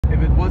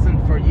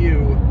for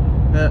you,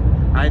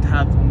 I'd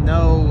have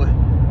no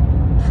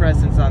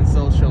presence on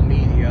social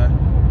media.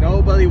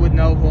 Nobody would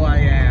know who I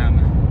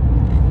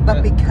am.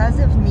 But because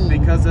of me.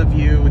 Because of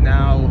you,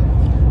 now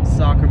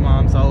soccer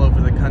moms all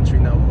over the country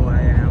know who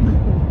I am.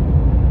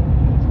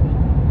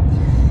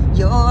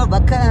 You're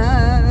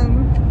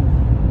welcome.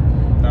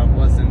 That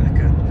wasn't a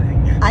good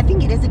thing. I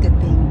think it is a good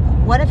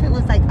thing. What if it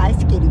was like ice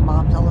skating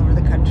moms all over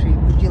the country?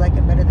 Would you like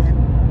it better then?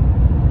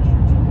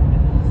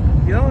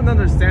 You don't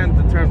understand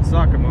the term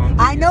soccer mom.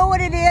 I know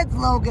what it is,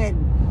 Logan.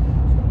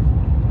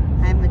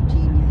 I'm a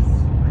genius.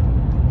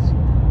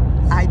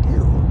 I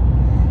do.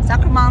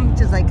 Soccer mom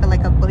is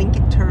like a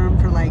blanket term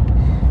for like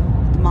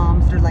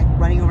moms that are like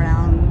running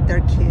around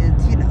their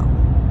kids, you know,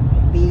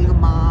 being a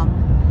mom,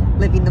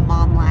 living the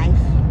mom life,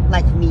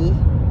 like me.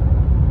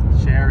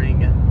 Sharing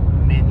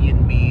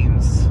minion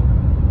memes.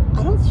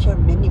 I don't share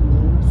minion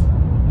memes.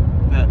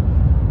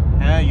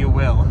 Yeah, you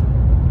will.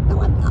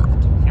 No, I'm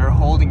not. You're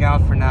holding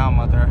out for now,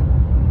 mother.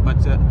 But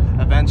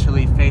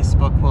eventually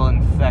Facebook will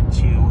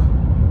infect you.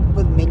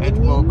 With minion It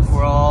will memes?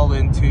 crawl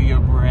into your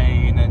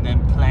brain and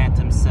implant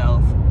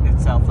itself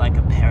like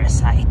a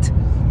parasite.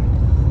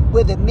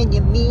 With a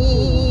minion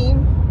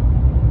meme.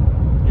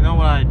 You know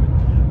what I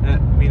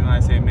mean when I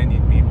say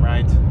minion meme,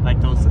 right?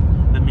 Like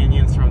the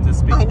minions from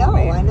Despicable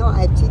Me. I know.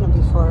 I've seen them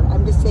before.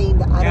 I'm just saying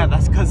that I don't... Yeah,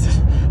 that's because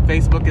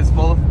Facebook is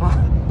full of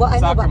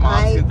soccer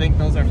moms who think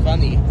those are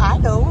funny. I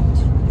don't.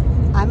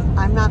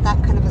 I'm not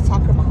that kind of a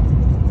soccer mom.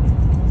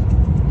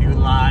 You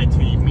lied to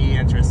me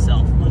and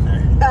yourself,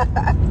 mother.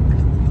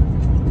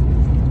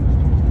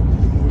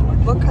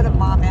 What kind of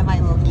mom am I,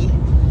 Loki?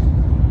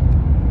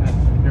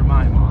 You're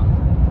my mom.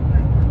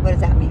 What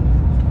does that mean?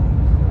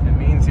 It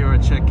means you're a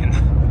chicken.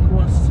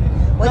 What's your...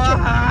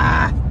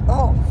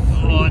 Oh.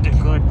 Oh, the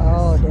good.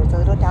 Oh, there's a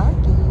little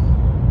doggy.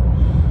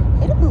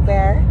 Hey, the Boo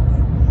Bear.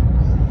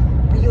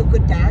 Are you a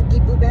good doggy,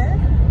 Boo Bear?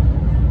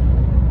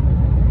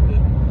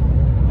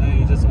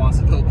 He just wants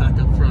to go back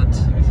up front.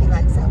 He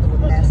likes that little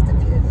nest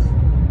of his.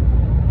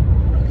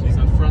 He's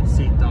a front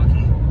seat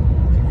donkey.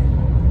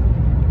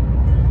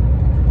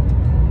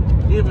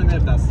 Even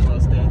if that's the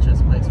most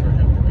dangerous place for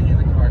him to be in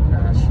a car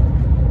crash.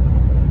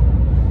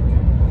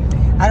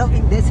 I don't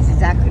think this is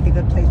exactly the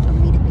good place for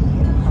me to be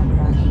in a car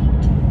crash.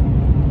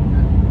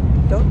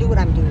 Don't do what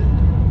I'm doing.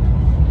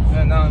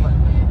 Yeah, no,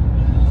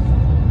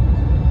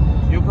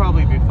 you'll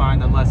probably be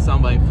fine unless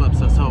somebody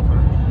flips us over.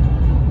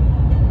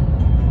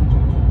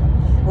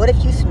 What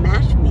if you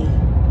smash me?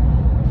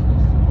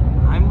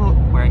 I'm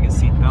wearing a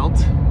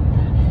seatbelt.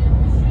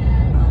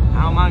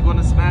 How am I going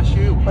to smash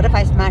you? What if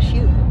I smash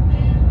you?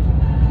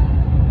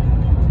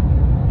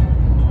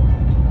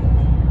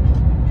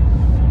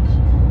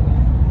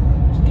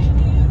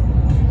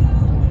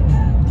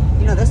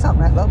 You know this song,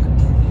 right, Logan?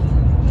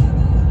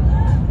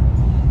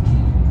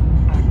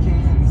 I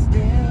can't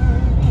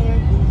stand what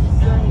you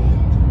say.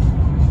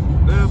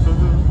 Never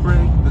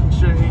break the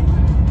chain.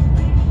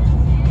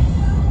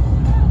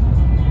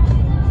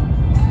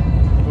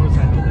 Of course I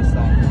know this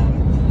song.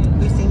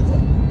 Who sings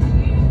it?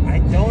 I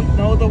don't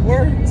know the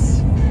words.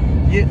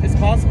 It's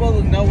possible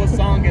to know a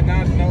song and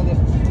not know the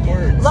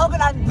words. Logan,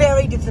 I'm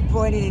very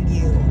disappointed in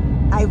you.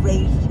 I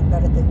raised you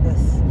better than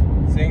this.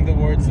 Sing the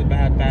words to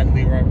Bad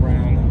Leroy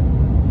Brown.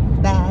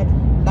 Bad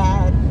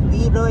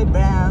Leroy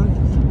Brown,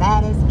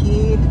 baddest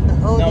kid in the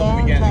whole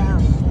damn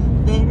town.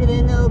 Better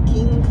than no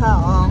King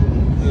Kong.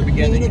 The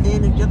beginning. Better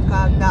than a jump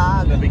cock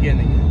dog. The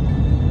beginning.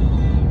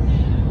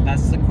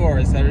 That's the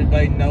chorus.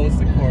 Everybody knows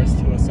the chorus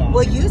to a song.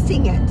 Well, you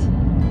sing it.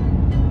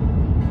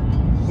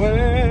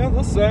 Well,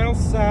 the south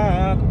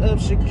side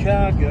of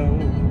Chicago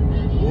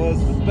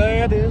was the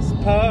baddest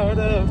part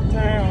of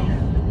town.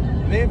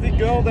 And if you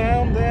go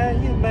down there,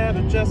 you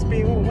better just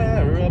be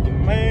aware of a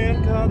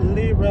man called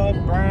Leroy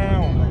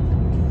Brown.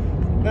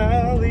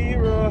 Now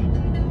Leroy,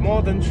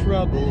 more than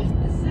trouble.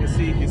 You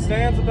see, he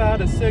stands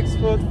about a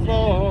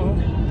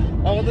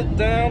 6'4". All the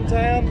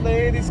downtown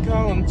ladies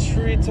call him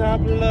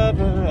treetop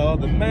lover. All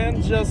the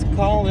men just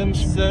call him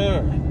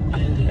sir.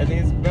 And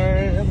he's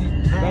bad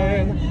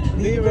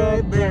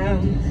Leroy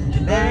Brown,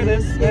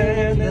 baddest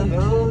man in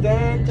the whole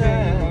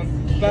downtown.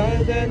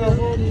 Better than a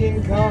whole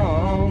King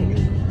Kong,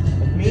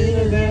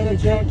 meaner than a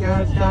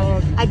junkyard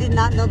dog. I did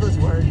not know those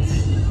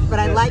words, but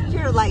I like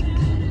your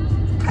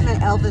kind of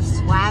Elvis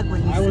swag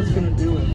when you sing. I was gonna do it.